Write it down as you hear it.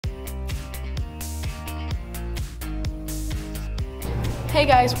Hey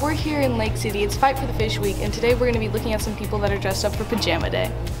guys, we're here in Lake City. It's Fight for the Fish Week, and today we're going to be looking at some people that are dressed up for Pajama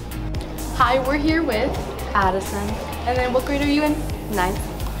Day. Hi, we're here with Addison. And then what grade are you in? 9th.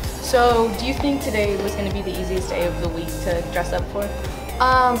 So, do you think today was going to be the easiest day of the week to dress up for?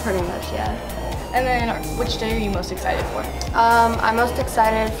 Pretty much, yeah. And then which day are you most excited for? I'm most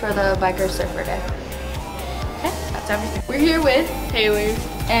excited for the Biker Surfer Day. Okay, that's everything. We're here with Haley.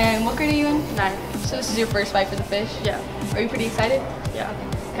 And what grade are you in? 9th. So this is your first Fight for the Fish? Yeah. Are you pretty excited? Yeah.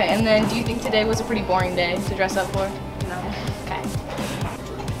 Okay, and then do you think today was a pretty boring day to dress up for? No. Okay.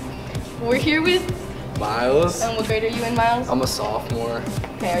 We're here with Miles. And what grade are you in, Miles? I'm a sophomore.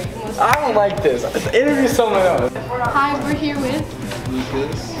 Okay, are you most I don't like this. Interview someone else. Hi, we're here with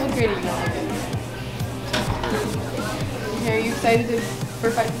Lucas. What grade are you in? Okay, are you excited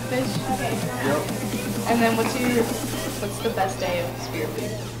for Fight for the Fish? Okay. Yep. And then what's the best day of Spirit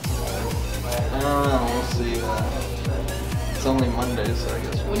Week? We'll see. It's only Monday, so I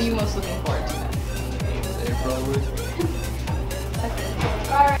guess. What are you most looking forward to then? Day probably.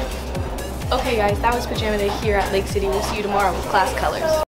 Okay guys, that was Pajama Day here at Lake City. We'll see you tomorrow with class colors.